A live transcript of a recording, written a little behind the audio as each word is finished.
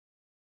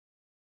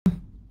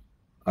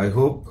I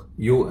hope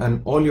you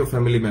and all your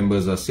family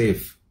members are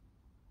safe.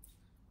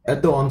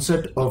 At the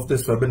onset of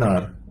this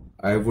webinar,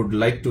 I would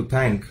like to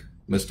thank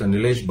Mr.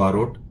 Nilesh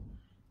Barot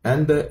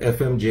and the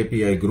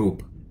FMJPI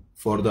group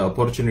for the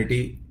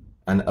opportunity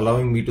and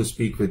allowing me to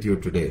speak with you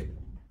today.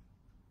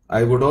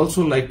 I would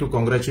also like to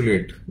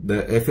congratulate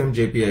the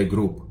FMJPI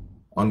group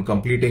on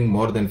completing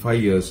more than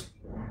 5 years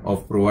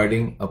of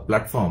providing a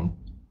platform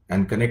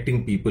and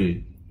connecting people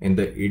in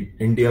the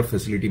India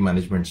facility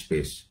management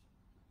space.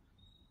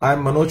 I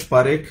am Manoj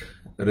Parekh,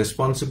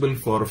 responsible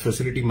for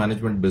facility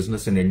management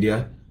business in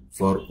India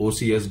for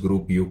OCS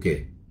Group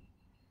UK.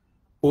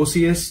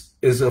 OCS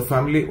is a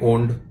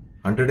family-owned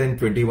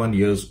 121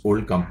 years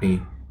old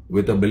company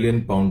with a £1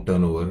 billion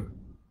turnover.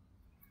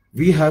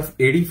 We have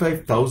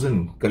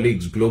 85,000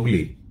 colleagues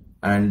globally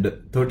and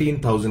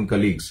 13,000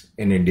 colleagues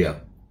in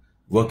India,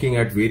 working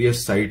at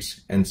various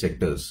sites and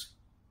sectors.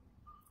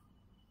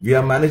 We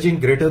are managing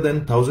greater than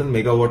 1000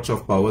 megawatts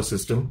of power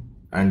system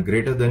and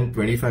greater than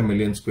 25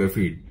 million square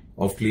feet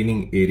of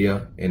cleaning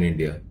area in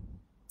India.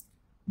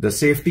 The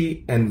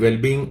safety and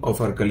well-being of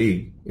our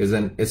colleague is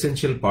an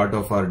essential part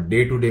of our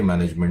day-to-day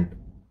management.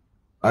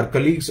 Our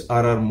colleagues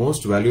are our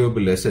most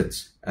valuable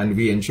assets, and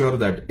we ensure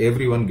that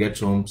everyone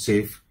gets home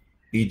safe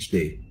each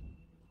day.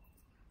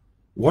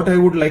 What I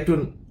would like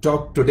to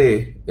talk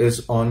today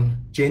is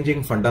on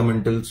changing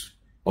fundamentals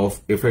of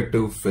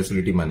effective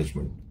facility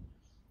management.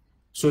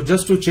 So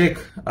just to check,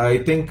 I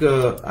think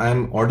I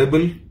am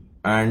audible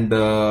and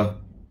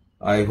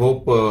I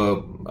hope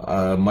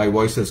my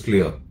voice is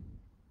clear.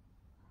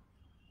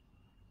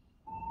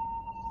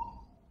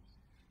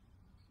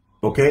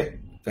 Okay,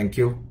 thank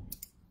you.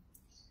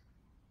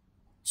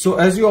 So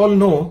as you all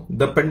know,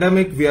 the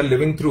pandemic we are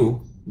living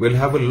through will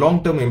have a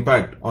long-term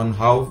impact on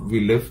how we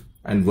live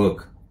and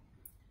work,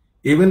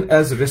 even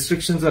as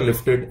restrictions are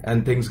lifted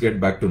and things get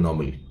back to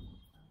normal.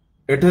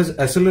 It has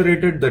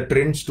accelerated the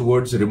trends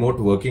towards remote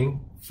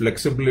working,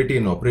 flexibility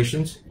in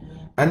operations,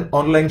 and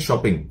online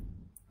shopping.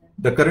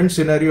 The current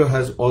scenario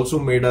has also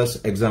made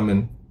us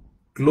examine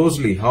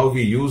closely how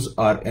we use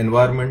our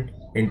environment,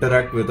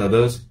 interact with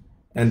others,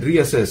 and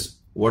reassess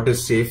what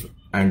is safe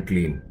and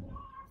clean.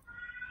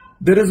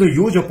 There is a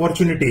huge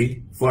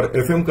opportunity for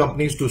FM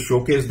companies to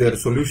showcase their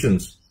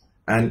solutions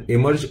and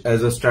emerge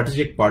as a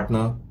strategic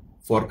partner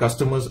for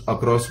customers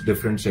across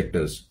different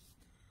sectors.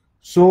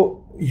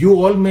 So you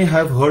all may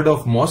have heard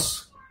of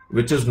moss,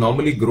 which is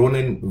normally grown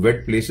in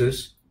wet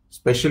places,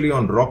 especially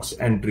on rocks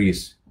and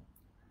trees.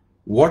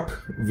 What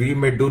we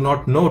may do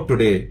not know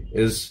today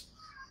is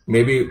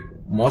maybe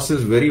moss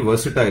is very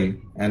versatile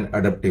and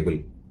adaptable.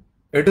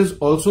 It is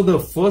also the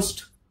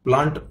first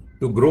plant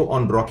to grow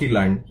on rocky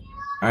land,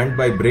 and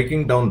by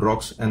breaking down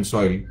rocks and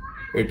soil,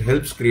 it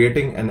helps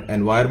creating an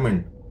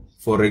environment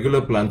for regular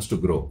plants to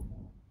grow.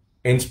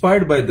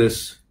 Inspired by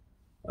this,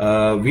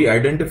 we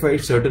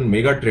identified certain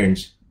mega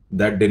trends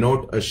that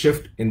denote a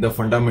shift in the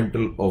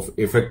fundamental of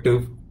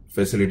effective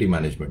facility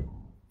management.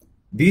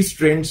 These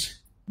trends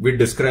we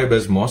describe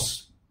as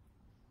MOS.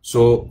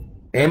 So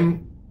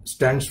M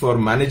stands for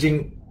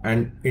managing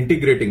and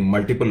integrating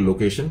multiple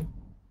locations.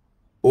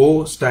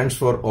 O stands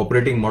for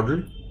operating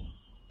model.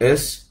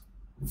 S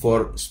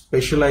for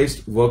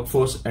specialized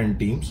workforce and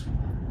teams.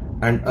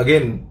 And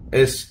again,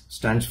 S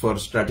stands for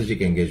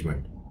strategic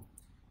engagement.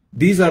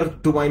 These are,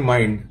 to my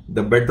mind,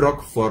 the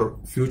bedrock for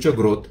future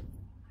growth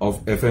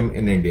of FM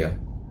in India.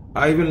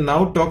 I will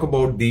now talk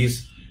about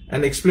these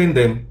and explain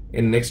them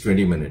in next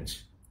 20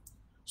 minutes.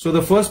 So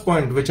the first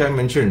point which I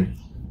mentioned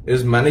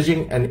is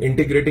managing and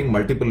integrating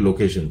multiple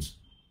locations.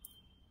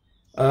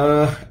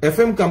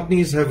 FM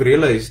companies have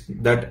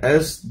realized that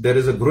as there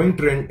is a growing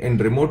trend in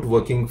remote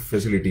working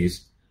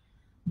facilities,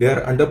 they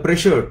are under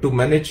pressure to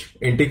manage,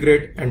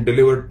 integrate, and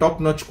deliver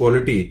top-notch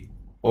quality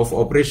of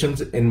operations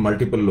in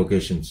multiple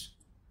locations.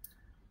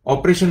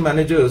 Operation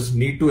managers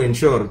need to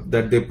ensure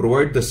that they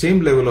provide the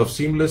same level of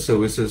seamless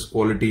services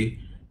quality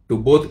to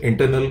both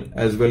internal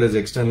as well as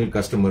external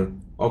customer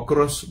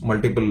across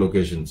multiple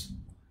locations.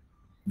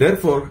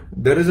 Therefore,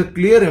 there is a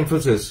clear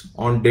emphasis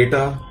on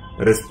data,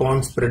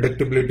 response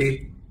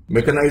predictability,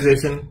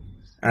 mechanization,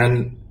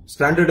 and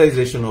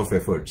standardization of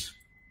efforts.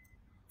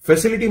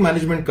 Facility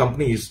management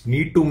companies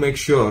need to make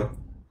sure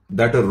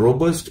that a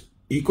robust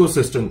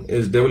ecosystem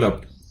is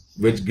developed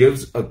which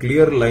gives a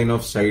clear line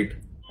of sight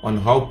on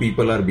how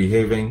people are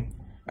behaving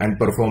and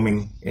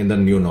performing in the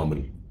new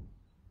normal.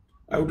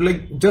 I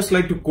would just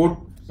like to quote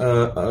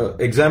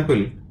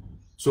example.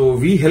 So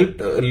we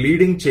helped a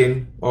leading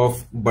chain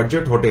of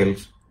budget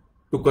hotels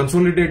to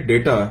consolidate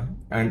data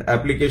and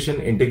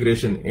application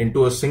integration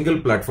into a single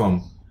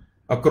platform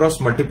across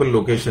multiple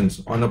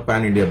locations on a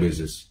pan-India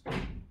basis.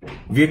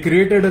 We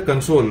created a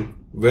console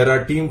where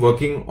our team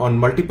working on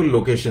multiple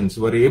locations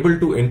were able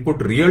to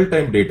input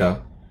real-time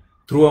data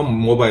through a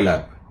mobile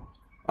app.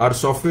 Our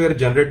software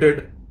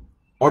generated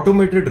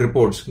automated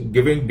reports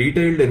giving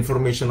detailed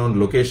information on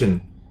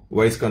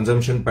location-wise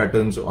consumption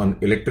patterns on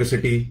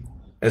electricity,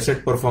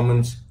 asset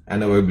performance,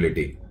 and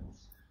availability.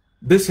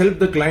 This helped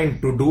the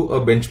client to do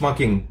a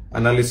benchmarking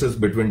analysis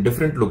between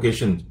different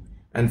locations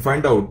and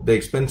find out the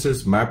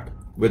expenses mapped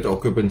with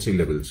occupancy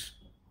levels.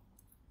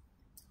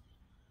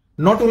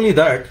 Not only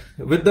that,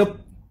 with the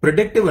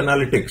predictive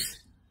analytics,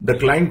 the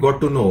client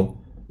got to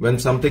know when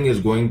something is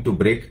going to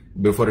break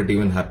before it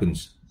even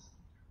happens.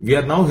 We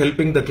are now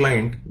helping the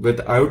client with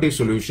IoT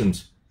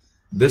solutions.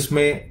 This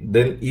may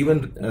then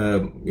even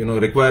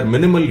require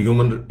minimal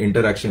human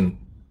interaction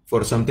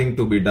for something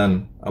to be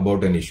done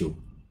about an issue.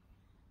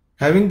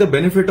 Having the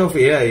benefit of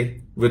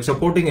AI with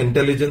supporting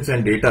intelligence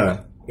and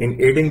data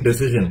in aiding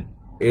decision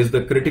is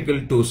the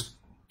critical to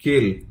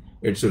scale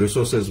its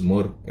resources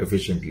more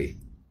efficiently.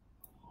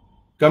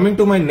 Coming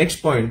to my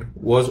next point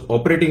was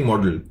operating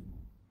model.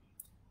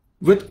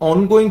 With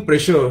ongoing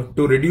pressure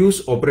to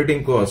reduce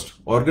operating costs,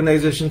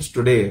 organizations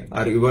today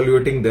are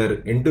evaluating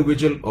their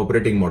individual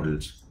operating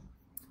models.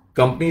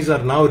 Companies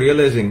are now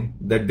realizing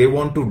that they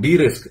want to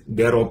de-risk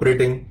their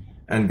operating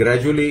and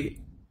gradually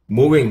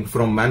moving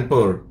from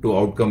manpower to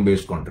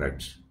outcome-based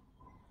contracts.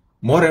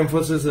 More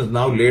emphasis is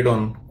now laid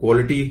on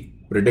quality,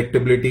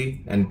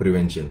 predictability, and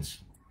preventions.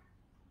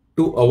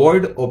 To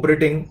avoid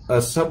operating a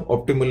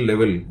suboptimal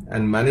level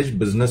and manage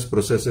business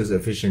processes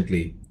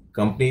efficiently,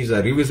 companies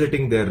are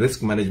revisiting their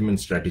risk management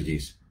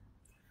strategies.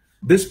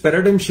 This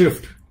paradigm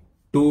shift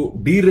to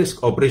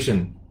de-risk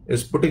operation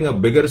is putting a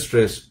bigger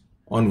stress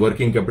on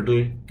working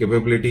capital,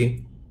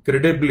 capability,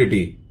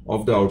 credibility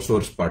of the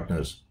outsourced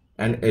partners,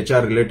 and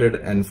HR related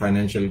and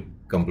financial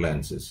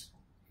compliances.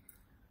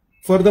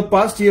 For the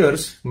past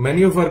years,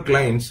 many of our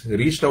clients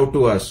reached out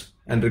to us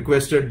and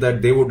requested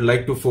that they would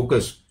like to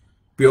focus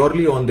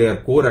purely on their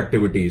core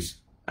activities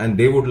and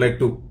they would like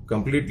to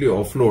completely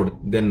offload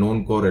their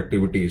non-core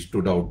activities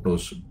to the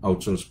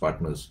outsourced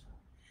partners,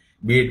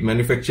 be it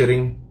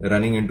manufacturing,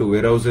 running into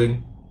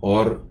warehousing,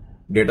 or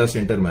data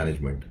center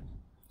management.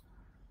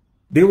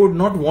 They would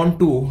not want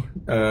to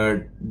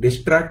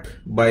distract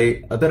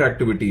by other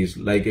activities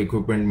like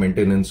equipment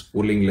maintenance,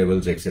 cooling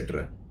levels,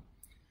 etc.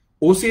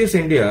 OCS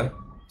India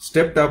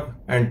stepped up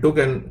and took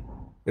an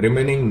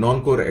remaining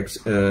non-core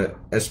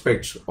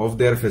aspects of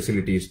their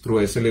facilities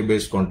through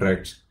SLA-based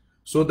contracts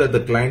so that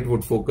the client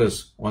would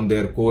focus on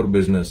their core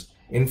business.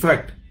 In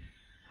fact,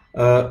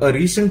 a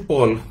recent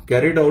poll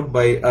carried out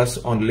by us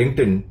on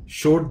LinkedIn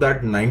showed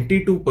that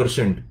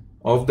 92%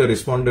 of the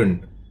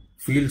respondent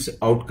feels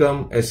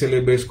outcome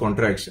SLA-based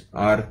contracts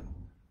are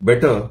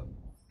better,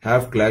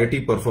 have clarity,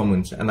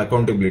 performance, and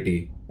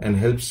accountability, and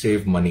help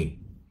save money.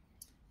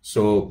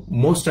 So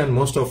most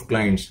of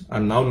clients are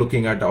now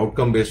looking at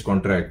outcome-based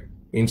contract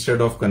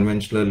instead of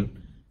conventional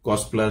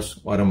cost plus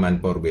or a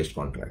manpower-based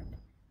contract.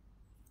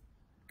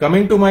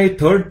 Coming to my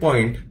third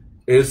point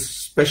is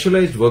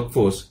specialized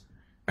workforce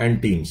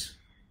and teams.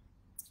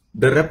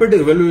 The rapid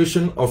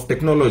evolution of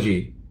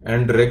technology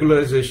and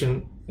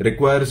regularization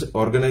requires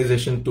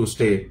organization to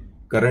stay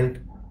current,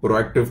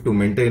 proactive to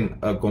maintain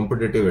a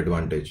competitive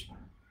advantage.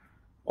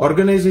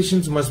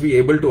 Organizations must be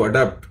able to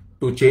adapt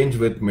to change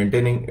with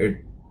maintaining,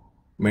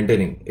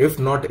 if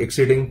not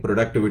exceeding,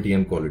 productivity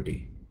and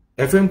quality.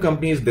 FM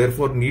companies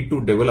therefore need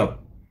to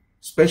develop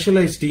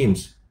specialized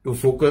teams to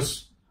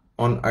focus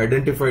on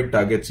identified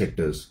target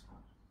sectors.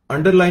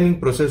 Underlining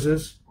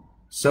processes,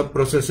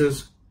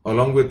 sub-processes,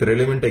 along with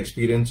relevant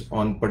experience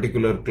on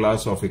particular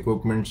class of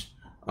equipments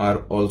are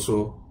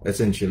also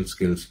essential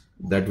skills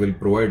that will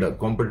provide a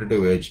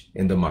competitive edge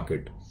in the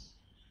market.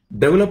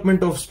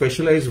 Development of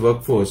specialized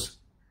workforce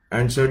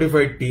and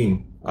certified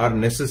team are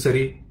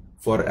necessary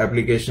for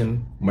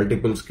application,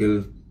 multiple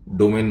skill,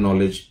 domain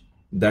knowledge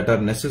that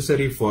are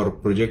necessary for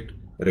project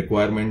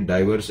requirement,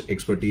 diverse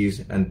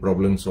expertise, and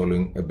problem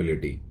solving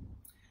ability.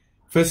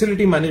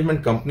 Facility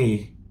management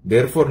company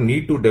therefore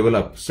need to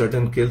develop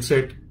certain skill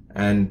set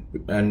and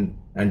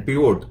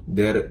pivot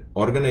their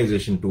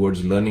organization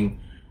towards learning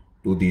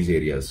to these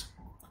areas.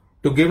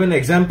 To give an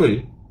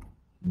example,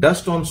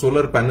 dust on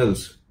solar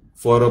panels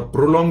for a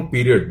prolonged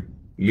period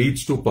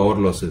leads to power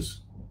losses.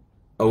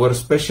 Our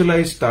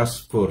specialized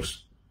task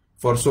force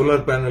for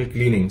solar panel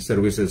cleaning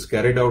services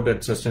carried out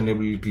at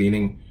sustainable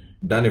cleaning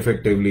done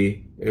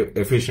effectively,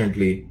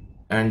 efficiently,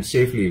 and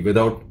safely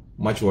without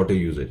much water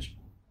usage.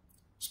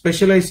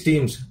 Specialized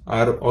teams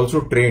are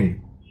also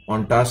trained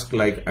on tasks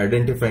like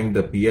identifying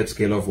the pH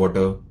scale of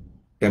water,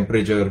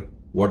 temperature,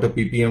 water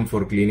ppm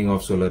for cleaning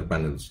of solar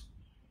panels.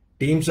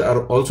 Teams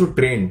are also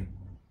trained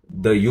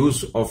the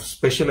use of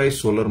specialized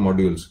solar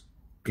modules,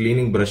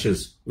 cleaning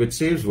brushes, which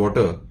saves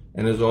water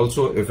and is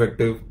also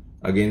effective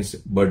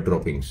against bird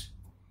droppings.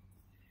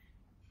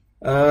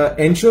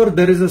 Ensure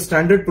there is a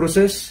standard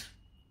process,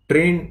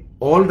 train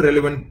all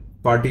relevant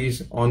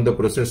parties on the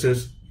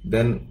processes,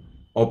 then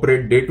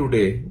operate day to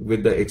day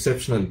with the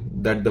exceptional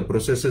that the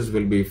processes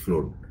will be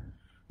flowed.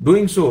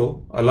 Doing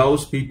so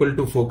allows people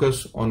to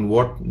focus on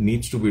what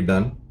needs to be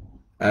done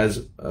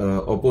as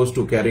opposed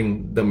to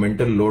carrying the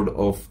mental load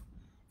of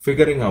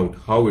figuring out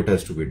how it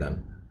has to be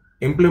done.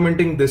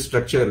 Implementing this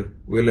structure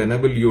will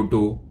enable you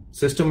to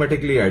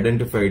systematically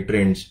identify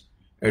trends,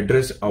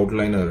 address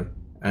outliner,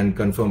 and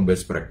confirm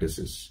best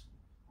practices.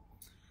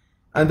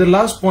 And the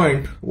last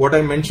point, what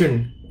I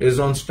mentioned, is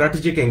on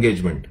strategic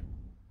engagement.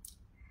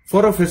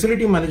 For a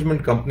facility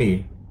management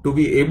company to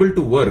be able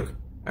to work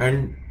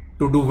and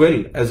to do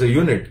well as a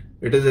unit,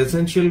 it is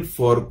essential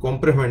for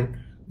comprehend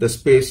the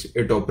space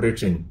it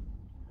operates in.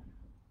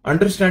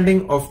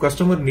 Understanding of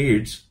customer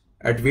needs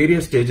at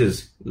various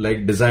stages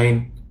like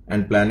design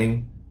and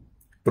planning,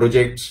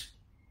 projects,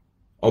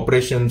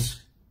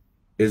 operations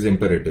is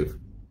imperative.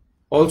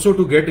 Also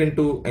to get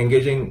into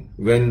engaging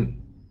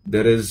when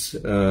there is,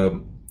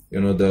 when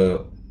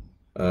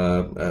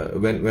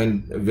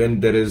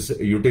there is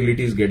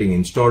utilities getting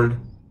installed,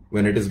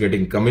 when it is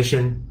getting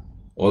commissioned,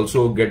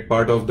 also get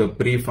part of the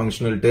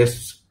pre-functional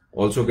tests,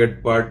 also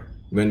get part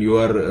when you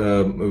are,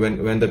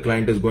 when the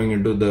client is going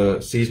into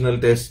the seasonal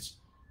tests.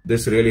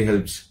 This really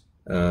helps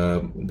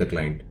the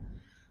client.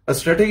 A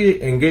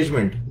strategic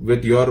engagement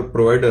with your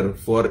provider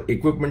for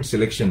equipment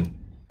selection,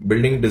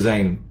 building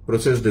design,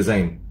 process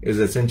design is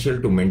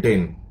essential to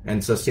maintain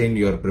and sustain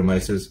your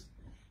premises,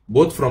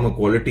 both from a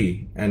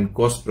quality and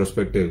cost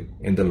perspective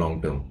in the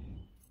long term.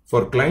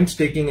 For clients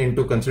taking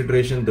into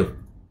consideration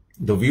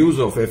the views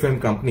of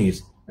FM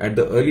companies at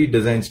the early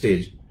design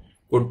stage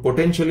could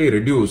potentially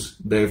reduce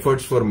the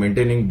efforts for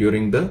maintaining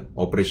during the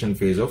operation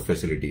phase of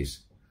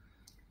facilities.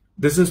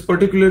 This is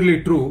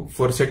particularly true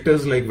for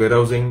sectors like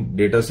warehousing,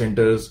 data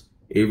centers,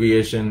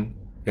 aviation,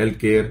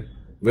 healthcare,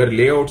 where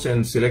layouts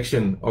and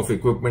selection of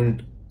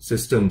equipment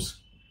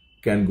systems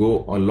can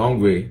go a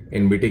long way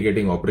in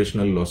mitigating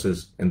operational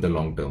losses in the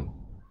long term.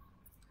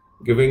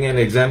 Giving an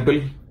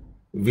example,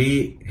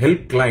 we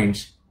help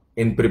clients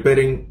in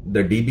preparing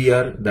the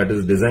DBR, that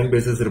is design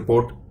basis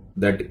report,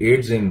 that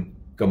aids in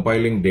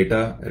compiling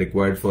data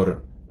required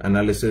for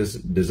analysis,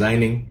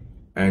 designing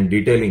and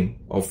detailing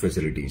of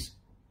facilities.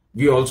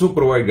 We also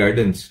provide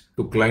guidance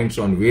to clients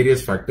on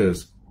various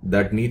factors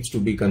that needs to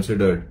be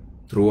considered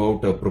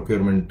throughout a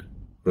procurement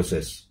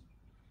process.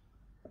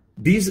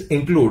 These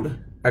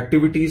include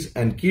activities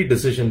and key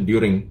decisions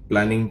during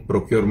planning,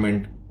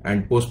 procurement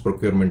and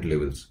post-procurement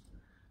levels.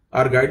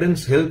 Our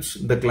guidance helps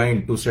the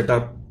client to set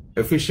up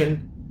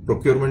efficient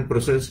procurement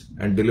process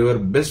and deliver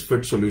best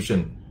fit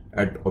solution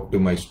at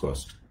optimized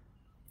cost.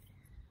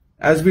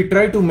 As we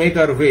try to make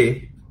our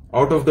way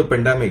out of the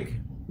pandemic,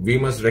 we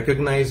must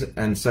recognize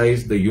and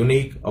seize the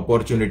unique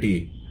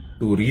opportunity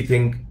to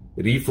rethink,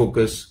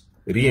 refocus,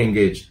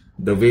 re-engage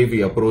the way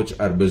we approach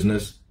our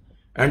business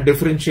and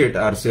differentiate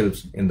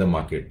ourselves in the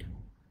market.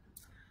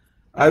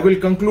 I will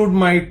conclude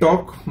my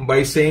talk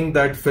by saying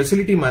that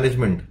facility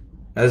management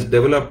has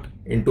developed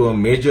into a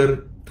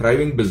major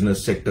thriving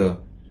business sector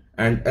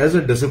and as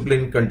a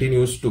discipline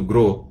continues to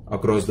grow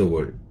across the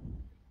world.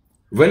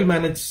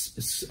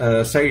 Well-managed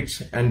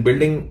sites and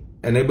building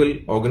enable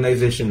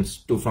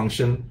organizations to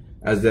function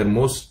as their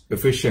most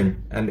efficient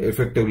and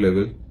effective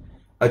level,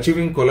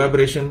 achieving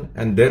collaboration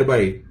and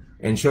thereby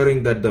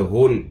ensuring that the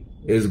whole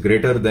is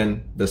greater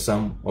than the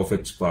sum of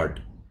its part.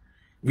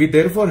 We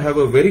therefore have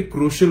a very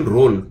crucial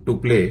role to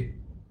play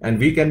and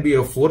we can be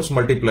a force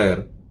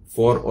multiplier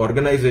for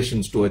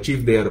organizations to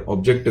achieve their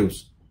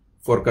objectives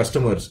for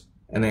customers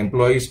and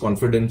employees'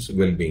 confidence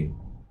well-being.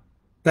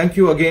 Thank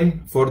you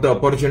again for the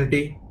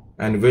opportunity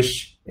and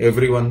wish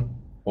everyone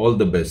all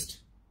the best.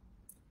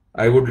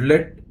 I would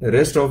let the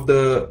rest of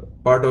the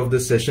part of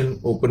this session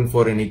open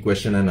for any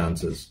question and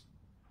answers.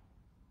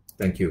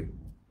 Thank you.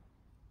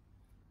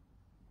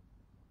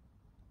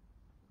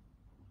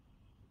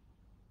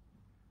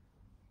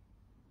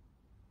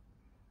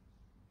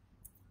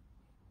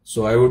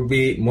 So I would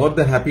be more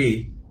than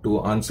happy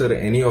to answer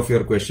any of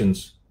your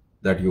questions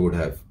that you would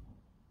have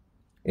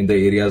in the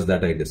areas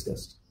that I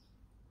discussed.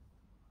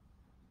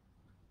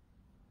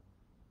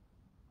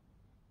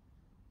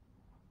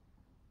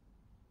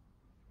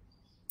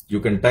 You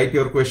can type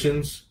your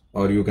questions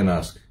or you can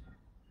ask.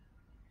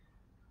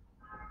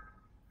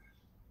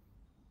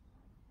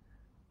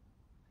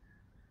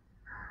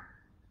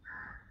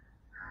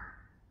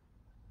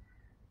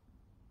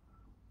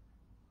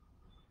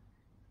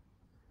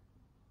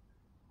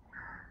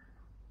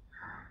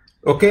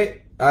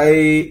 Okay,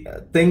 I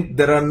think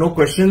there are no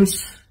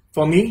questions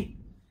for me.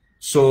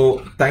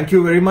 So thank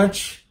you very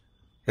much.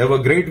 Have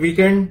a great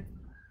weekend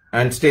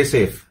and stay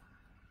safe.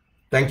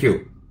 Thank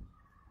you.